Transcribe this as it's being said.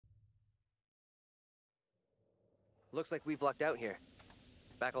Looks like we've lucked out here.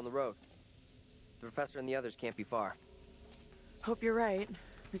 Back on the road. The professor and the others can't be far. Hope you're right.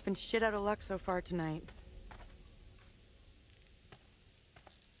 We've been shit out of luck so far tonight.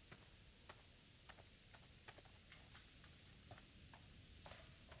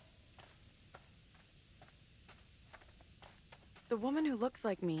 The woman who looks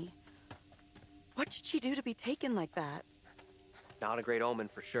like me. What did she do to be taken like that? Not a great omen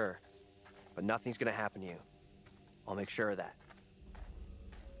for sure. But nothing's gonna happen to you. I'll make sure of that.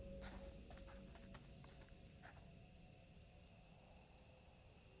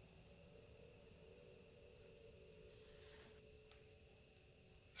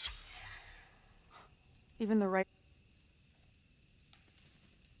 Even the right...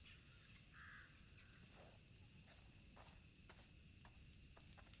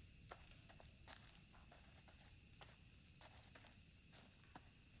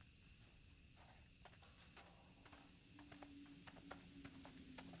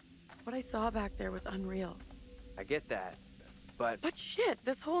 What I saw back there was unreal. I get that, but... But shit,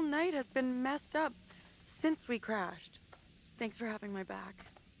 this whole night has been messed up since we crashed. Thanks for having my back.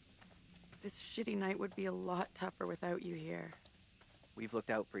 This shitty night would be a lot tougher without you here. We've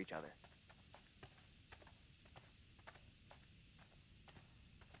looked out for each other.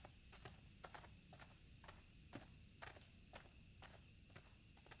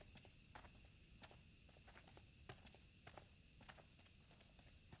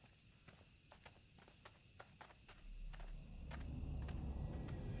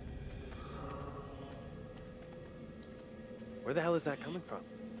 Where the hell is that coming from?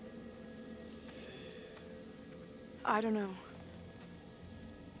 I don't know.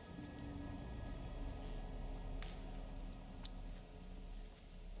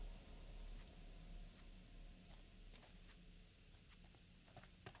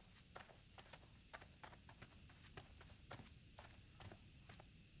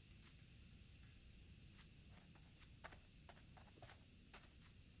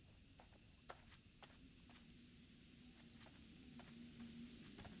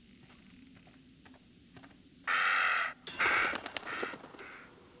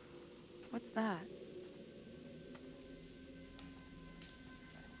 What's that?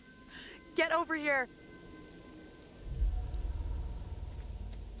 Get over here!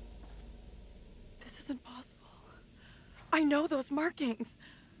 This isn't possible. I know those markings.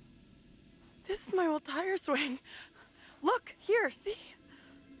 This is my old tire swing. Look, here, see?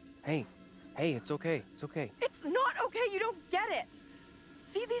 Hey, it's okay, it's okay. It's not okay, you don't get it.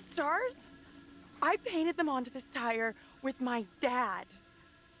 See these stars? I painted them onto this tire with my dad.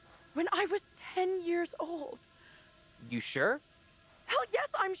 When I was 10 years old. You sure? Hell yes,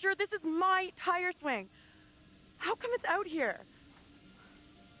 I'm sure this is my tire swing. How come it's out here?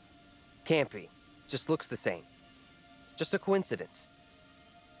 Can't be. Just looks the same. It's just a coincidence.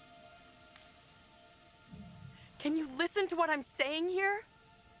 Can you listen to what I'm saying here?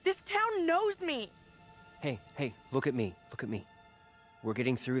 This town knows me. Hey, look at me, look at me. We're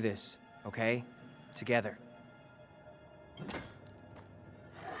getting through this, okay? Together.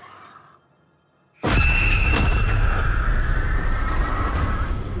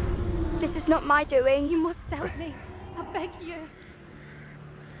 This is not my doing. You must help me. I beg you.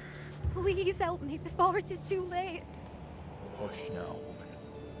 Please help me before it is too late. Hush now, woman.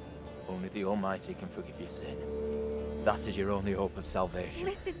 Only the Almighty can forgive your sin. That is your only hope of salvation.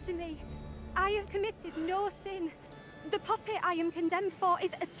 Listen to me. I have committed no sin. The puppet I am condemned for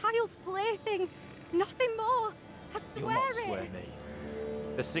is a child's plaything. Nothing more. I You'll swear not it. swear me.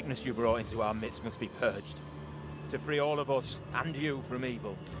 The sickness you brought into our midst must be purged. To free all of us and you from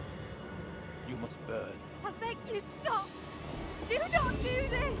evil, you must burn. I beg you, stop. Do not do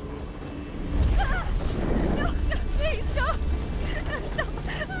this. Ah! No, please, stop. Stop.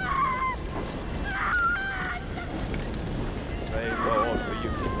 Ah! Ah! Pray, Lord, for you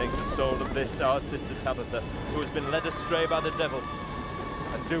to take the soul of this, our sister Tabitha, who has been led astray by the devil,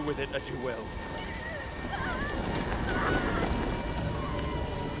 and do with it as you will.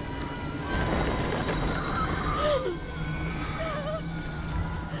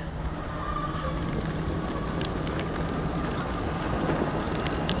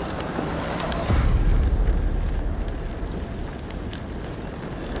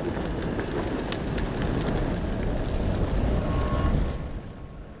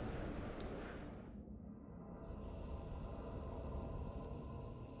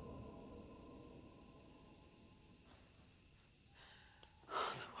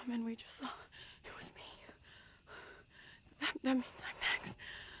 Woman we just saw, it was me. That means I'm next.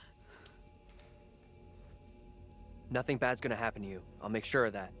 Nothing bad's gonna happen to you. I'll make sure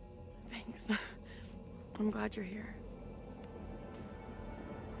of that. Thanks. I'm glad you're here.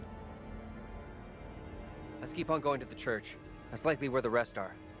 Let's keep on going to the church. That's likely where the rest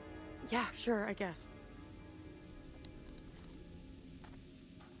are. Yeah, sure, I guess.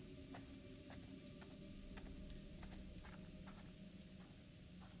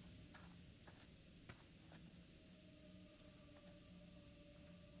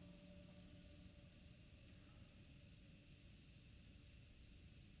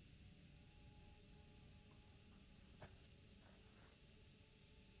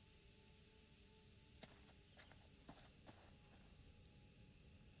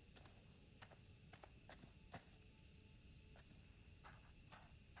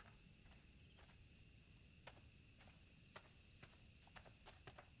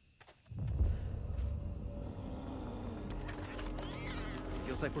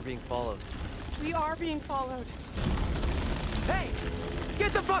 Feels like we're being followed. We are being followed. Hey!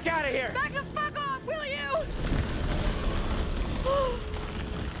 Get the fuck out of here! Back the fuck off, will you? Oh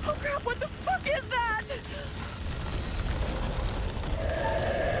crap, what the fuck is that?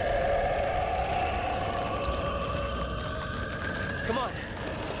 Come on.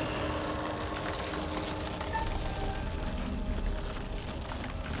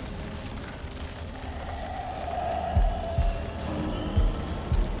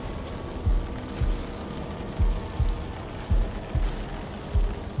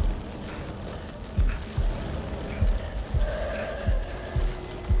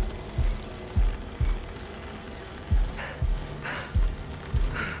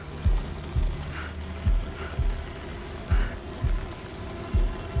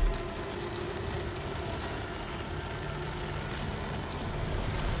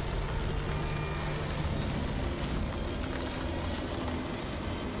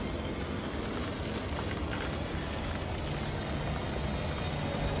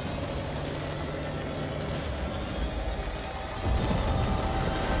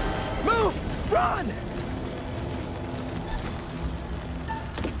 Run!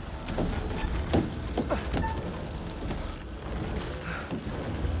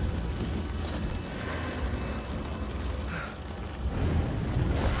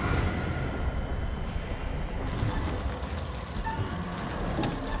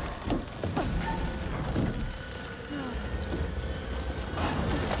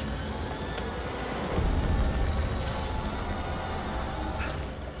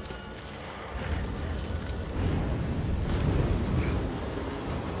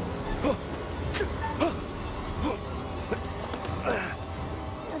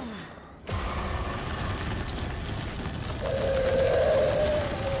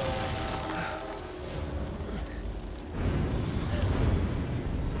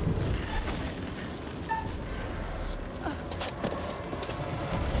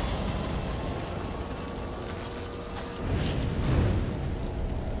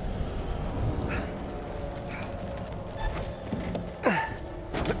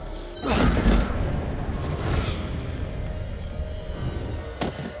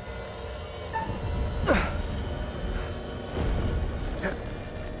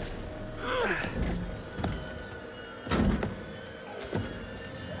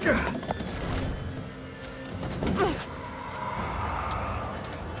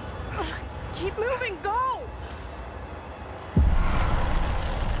 Keep moving, go!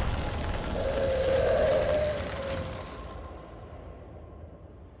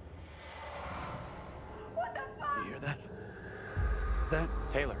 What the fuck? You hear that? Is that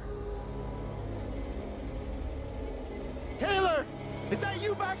Taylor? Taylor! Is that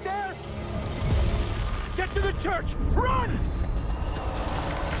you back there? Get to the church! Run!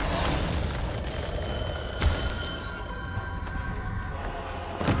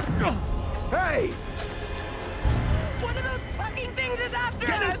 Hey! One of those fucking things is after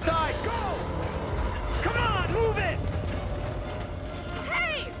Get us! inside! Go! Come on, move it!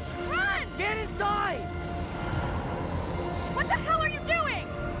 Hey! Run! Get inside! What the hell are you doing?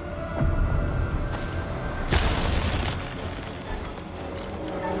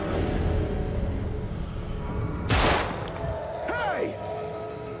 Hey!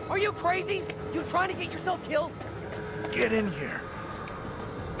 Are you crazy? You trying to get yourself killed? Get in here!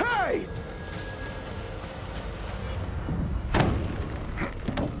 Hey!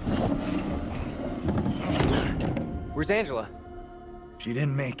 Where's Angela? She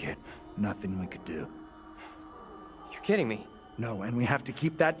didn't make it. Nothing we could do. You're kidding me. No, and we have to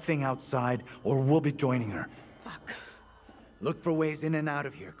keep that thing outside, or we'll be joining her. Fuck. Look for ways in and out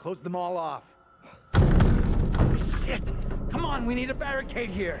of here. Close them all off. Shit! Come on, we need a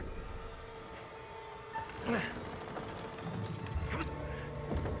barricade here.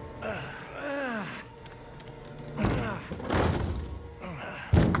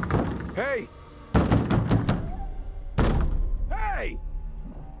 Hey!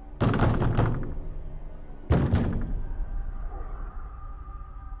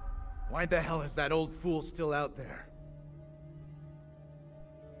 Why the hell is that old fool still out there?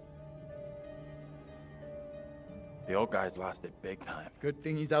 The old guy's lost it big time. Good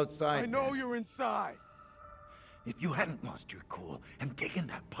thing he's outside. I know you're inside. If you hadn't lost your cool and taken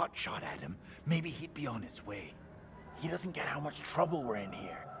that pot shot at him, maybe he'd be on his way. He doesn't get how much trouble we're in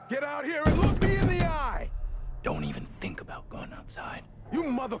here. Get out here and look me in the eye! Don't even think about going outside. You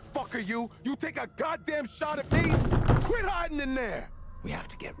motherfucker, you! You take a goddamn shot at me? Quit hiding in there! We have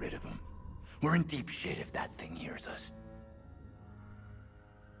to get rid of him. We're in deep shit if that thing hears us.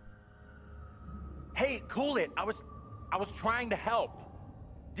 Hey, cool it. I was trying to help.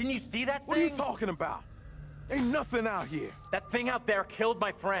 Didn't you see that thing? What are you talking about? Ain't nothing out here. That thing out there killed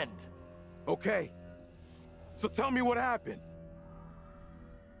my friend. Okay. So tell me what happened.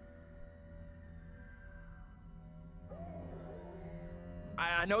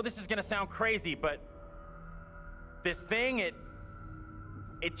 I know this is gonna sound crazy, but this thing, it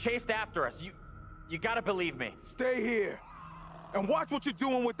chased after us. You gotta believe me. Stay here. And watch what you're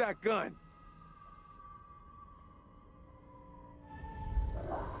doing with that gun.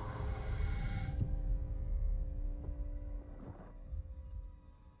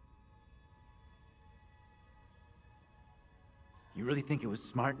 You really think it was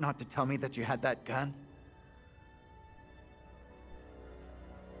smart not to tell me that you had that gun?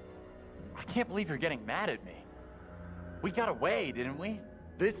 I can't believe you're getting mad at me. We got away, didn't we?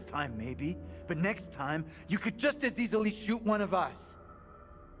 This time, maybe. But next time, you could just as easily shoot one of us.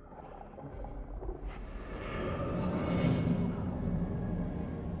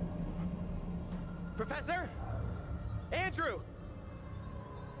 Professor? Andrew!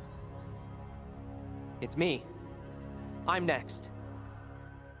 It's me. I'm next.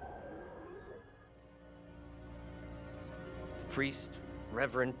 The priest,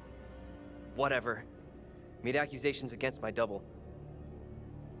 reverend, whatever, made accusations against my double.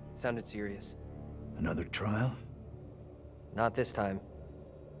 It sounded serious. Another trial? Not this time.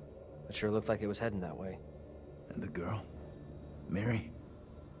 It sure looked like it was heading that way. And the girl? Mary?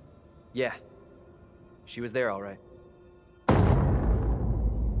 Yeah. She was there all right.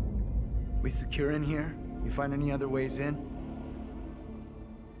 We secure in here? You find any other ways in?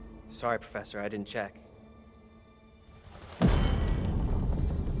 Sorry, Professor, I didn't check.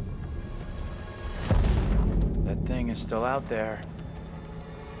 That thing is still out there.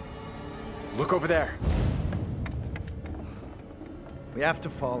 Look over there. We have to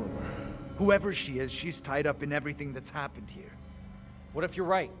follow her. Whoever she is, she's tied up in everything that's happened here. What if you're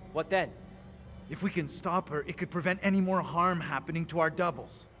right? What then? If we can stop her, it could prevent any more harm happening to our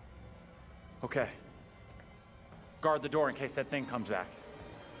doubles. Okay. Guard the door in case that thing comes back.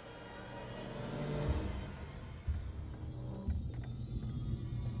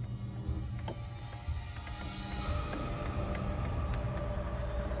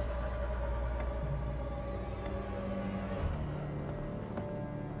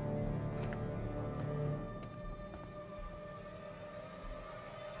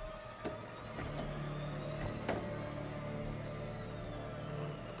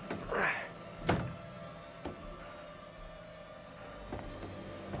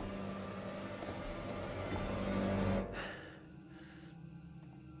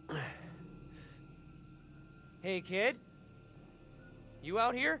 Hey, kid? You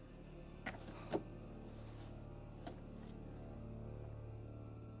out here?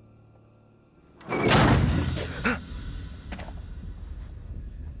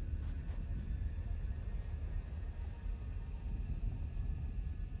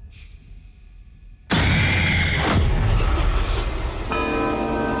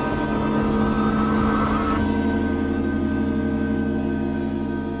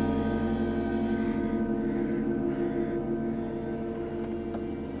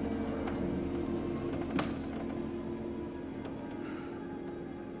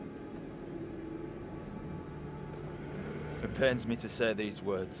 It pains me to say these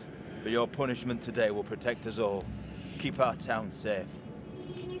words, but your punishment today will protect us all. Keep our town safe.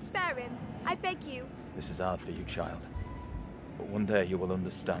 Can you spare him? I beg you. This is hard for you, child. But one day you will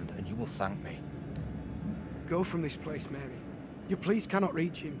understand, and you will thank me. Go from this place, Mary. Your pleas cannot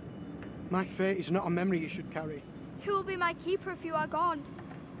reach him. My fate is not a memory you should carry. Who will be my keeper if you are gone?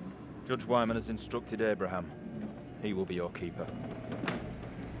 Judge Wyman has instructed Abraham. He will be your keeper.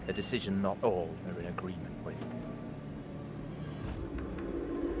 A decision not all are in agreement with.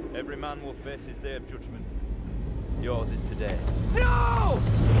 Every man will face his day of judgment. Yours is today. No!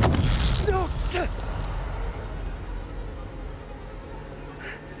 No!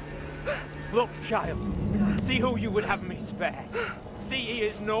 Look, child. See who you would have me spare. See he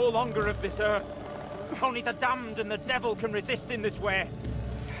is no longer of this earth. Only the damned and the devil can resist in this way.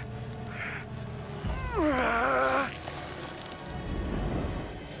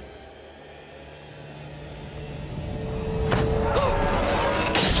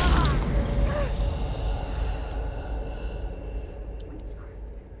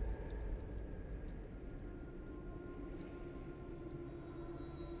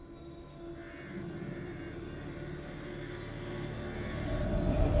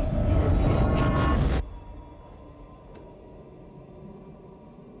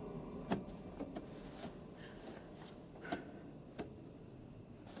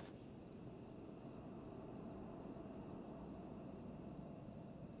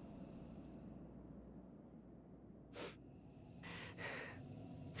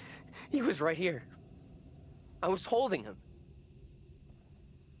 He was right here. I was holding him.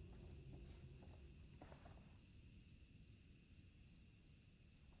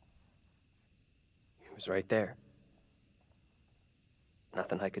 He was right there.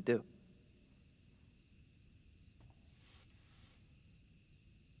 Nothing I could do.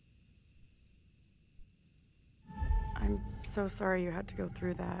 I'm so sorry you had to go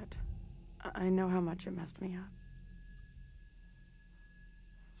through that. I know how much it messed me up.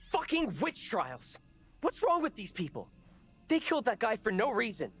 Fucking witch trials! What's wrong with these people? They killed that guy for no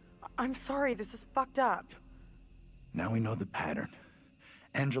reason. I'm sorry, this is fucked up. Now we know the pattern.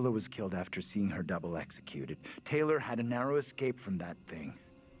 Angela was killed after seeing her double executed. Taylor had a narrow escape from that thing.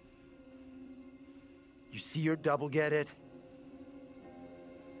 You see your double get it?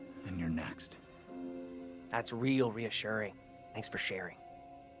 And you're next. That's real reassuring. Thanks for sharing.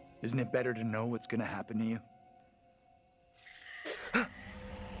 Isn't it better to know what's gonna happen to you?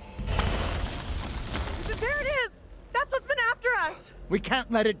 There it is! That's what's been after us! We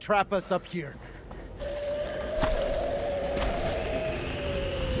can't let it trap us up here.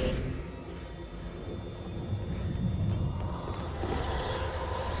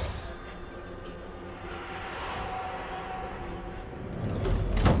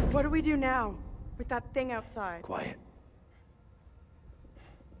 What do we do now with that thing outside? Quiet.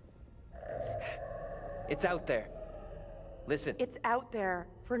 It's out there. Listen. It's out there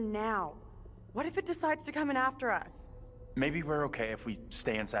for now. What if it decides to come in after us? Maybe we're okay if we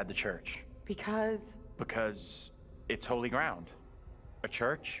stay inside the church. Because? Because it's holy ground. A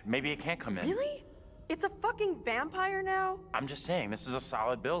church? Maybe it can't come in. Really? It's a fucking vampire now? I'm just saying, this is a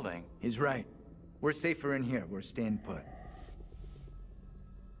solid building. He's right. We're safer in here. We're staying put.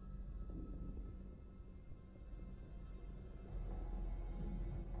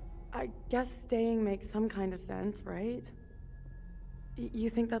 I guess staying makes some kind of sense, right? You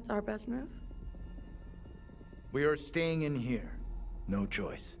think that's our best move? We are staying in here. No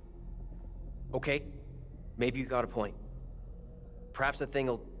choice. Okay, maybe you got a point. Perhaps the thing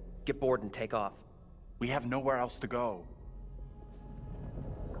will get bored and take off. We have nowhere else to go.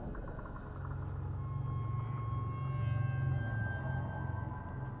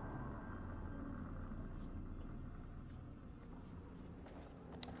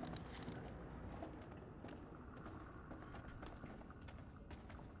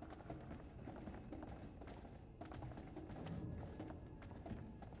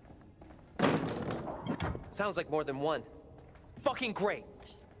 Sounds like more than one. Fucking great.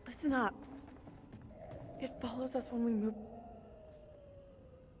 Just listen up. It follows us when we move.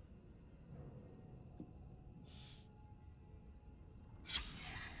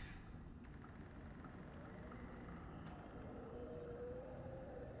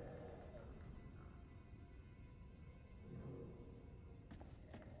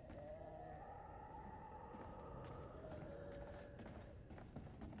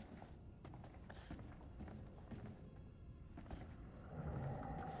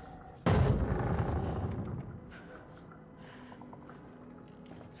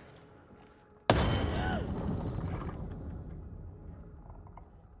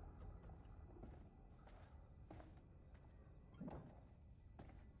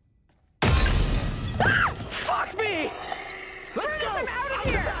 Fuck me! Let's go! I'm out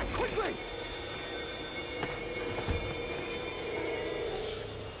of here! Back, quickly!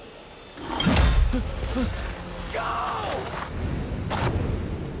 Go!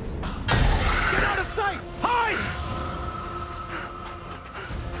 Get out of sight! Hide!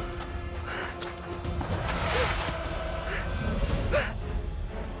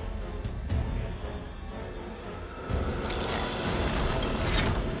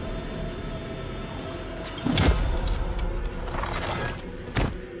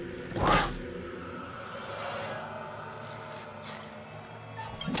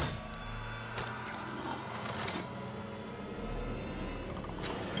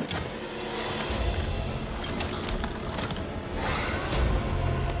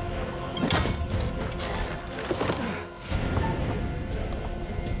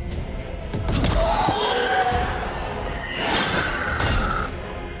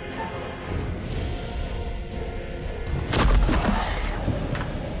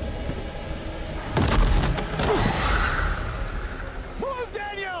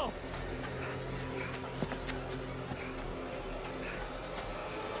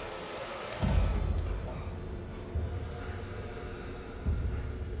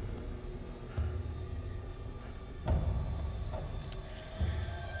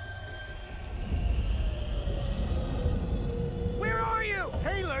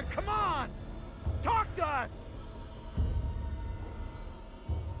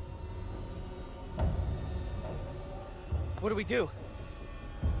 What do we do?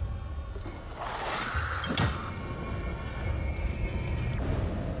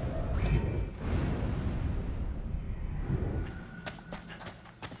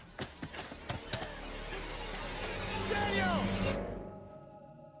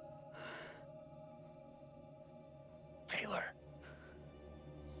 Taylor.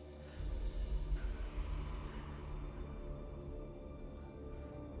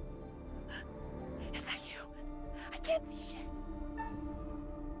 Is that you? I can't see shit.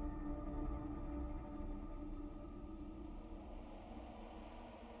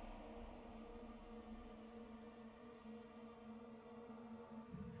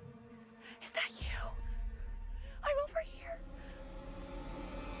 Is that you? I'm over here.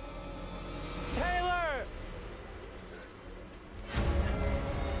 Taylor!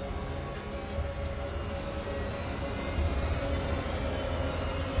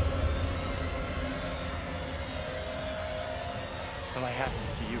 Well, I happened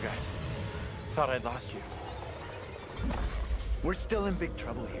to see you guys. Thought I'd lost you. We're still in big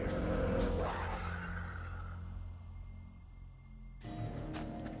trouble here.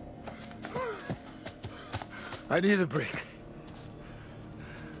 I need a break.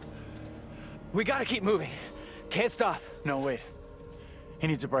 We gotta keep moving. Can't stop. No, wait. He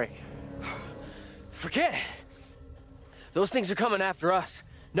needs a break. Forget it. Those things are coming after us,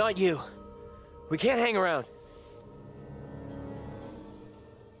 not you. We can't hang around.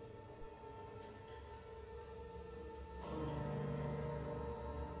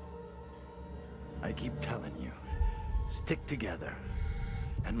 I keep telling you, stick together,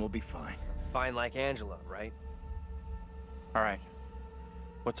 and we'll be fine. Fine like Angela, right? All right.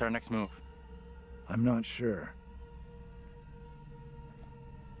 What's our next move? I'm not sure.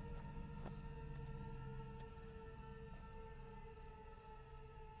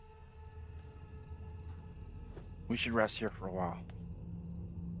 We should rest here for a while.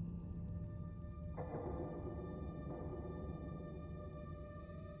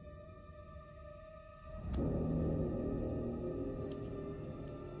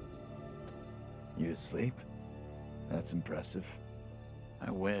 You asleep? That's impressive. I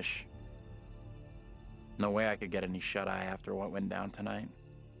wish. No way I could get any shut-eye after what went down tonight.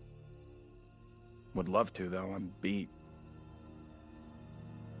 Would love to, though. I'm beat.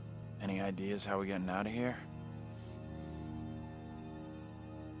 Any ideas how we're getting out of here?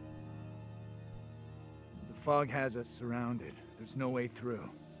 The fog has us surrounded. There's no way through.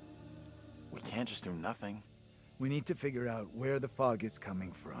 We can't just do nothing. We need to figure out where the fog is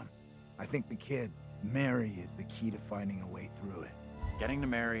coming from. I think the kid, Mary, is the key to finding a way through it. Getting to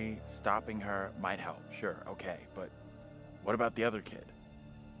Mary, stopping her, might help. Sure, okay, but what about the other kid?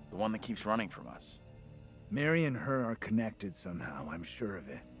 The one that keeps running from us? Mary and her are connected somehow, I'm sure of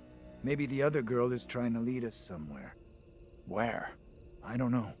it. Maybe the other girl is trying to lead us somewhere. Where? I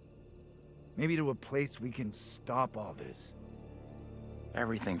don't know. Maybe to a place we can stop all this.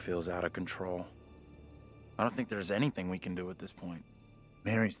 Everything feels out of control. I don't think there's anything we can do at this point.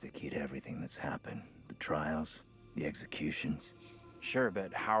 Mary's the key to everything that's happened. The trials, the executions. Sure,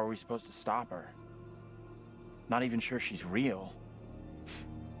 but how are we supposed to stop her? Not even sure she's real.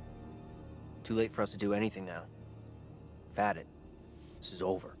 Too late for us to do anything now. Fat it. This is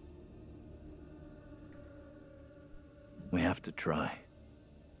over. We have to try.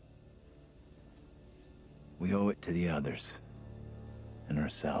 We owe it to the others. And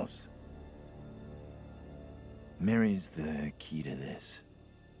ourselves. Mary's the key to this.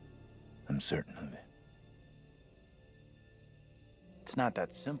 I'm certain of it. It's not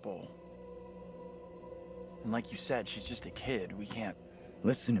that simple. And like you said, she's just a kid. We can't...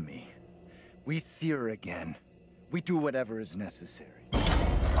 Listen to me. We see her again. We do whatever is necessary.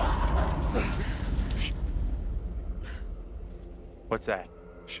 What's that?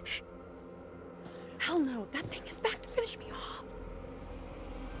 Shh. Hell no, that thing is back to finish me off.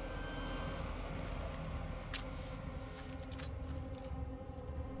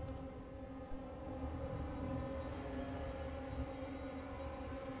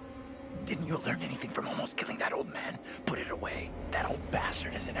 Didn't you learn anything from almost killing that old man? Put it away. That old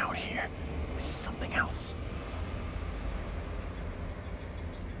bastard isn't out here. This is something else.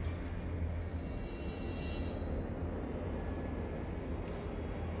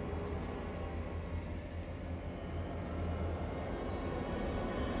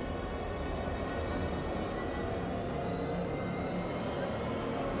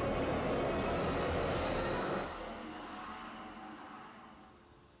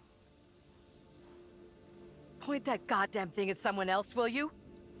 Point that goddamn thing at someone else, will you?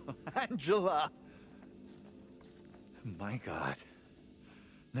 Angela! My God.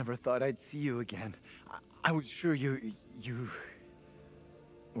 Never thought I'd see you again. I was sure you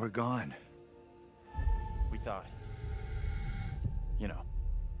were gone. We thought. You know.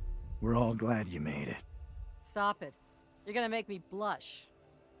 We're all glad you made it. Stop it. You're gonna make me blush.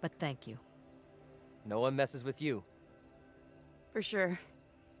 But thank you. No one messes with you. For sure.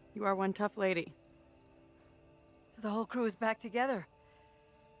 You are one tough lady. So the whole crew is back together.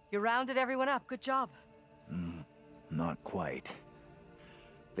 You rounded everyone up. Good job. Not quite.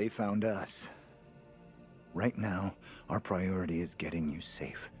 They found us. Right now, our priority is getting you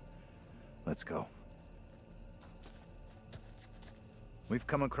safe. Let's go. We've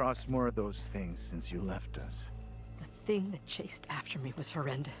come across more of those things since you left us. The thing that chased after me was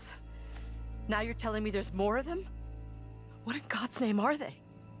horrendous. Now you're telling me there's more of them? What in God's name are they?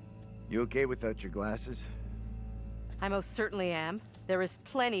 You okay without your glasses? I most certainly am. There is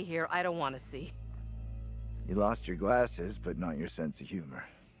plenty here I don't want to see. You lost your glasses, but not your sense of humor.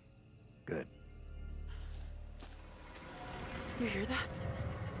 Good. You hear that?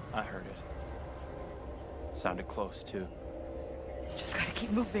 I heard it. Sounded close, too. Just gotta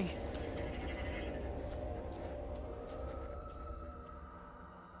keep moving.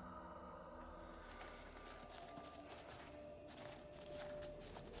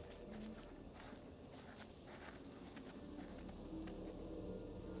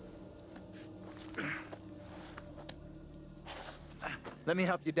 Let me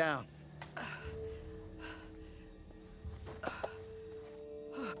help you down.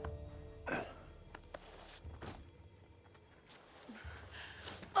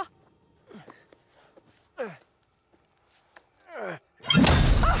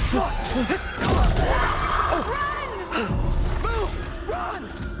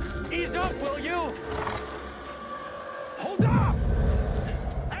 Ease up, will you? Hold up!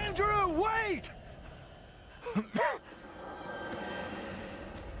 Andrew, wait!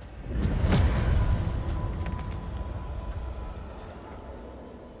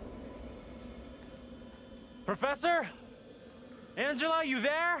 Professor? Angela, you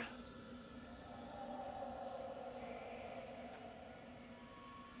there?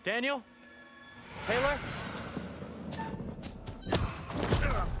 Daniel? Taylor?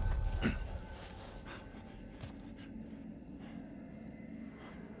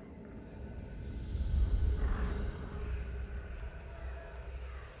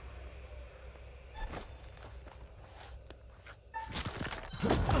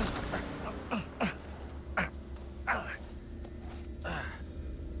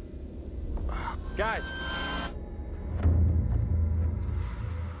 Guys!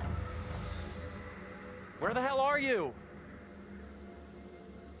 Where the hell are you?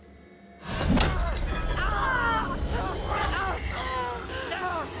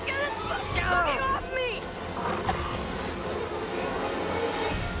 Get off me!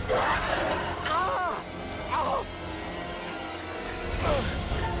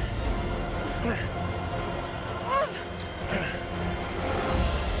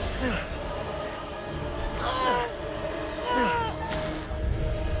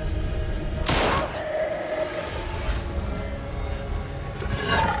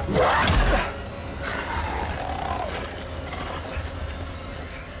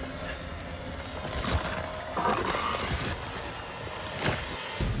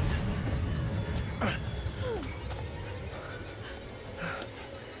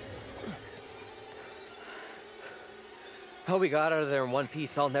 How we got out of there in one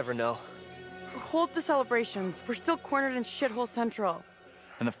piece, I'll never know. Hold the celebrations. We're still cornered in Shithole Central.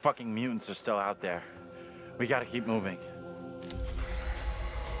 And the fucking mutants are still out there. We gotta keep moving.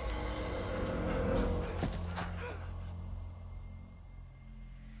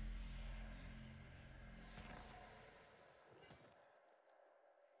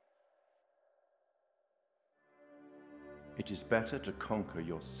 It is better to conquer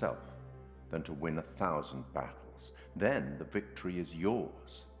yourself than to win 1,000 battles. Then the victory is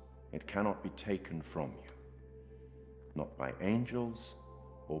yours. It cannot be taken from you. Not by angels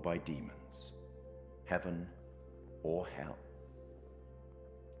or by demons. Heaven or hell.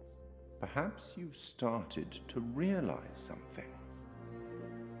 Perhaps you've started to realize something.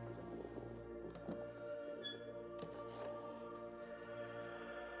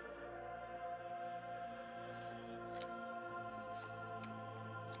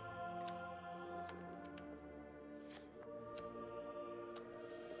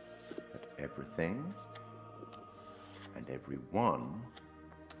 Everything and everyone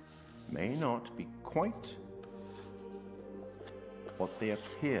may not be quite what they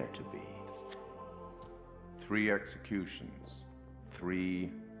appear to be. 3 executions,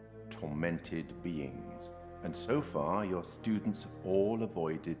 3 tormented beings, And so far, your students have all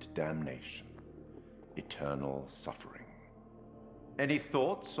avoided damnation, eternal suffering. Any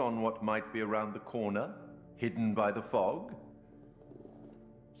thoughts on what might be around the corner, hidden by the fog?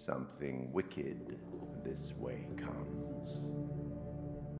 Something wicked this way comes.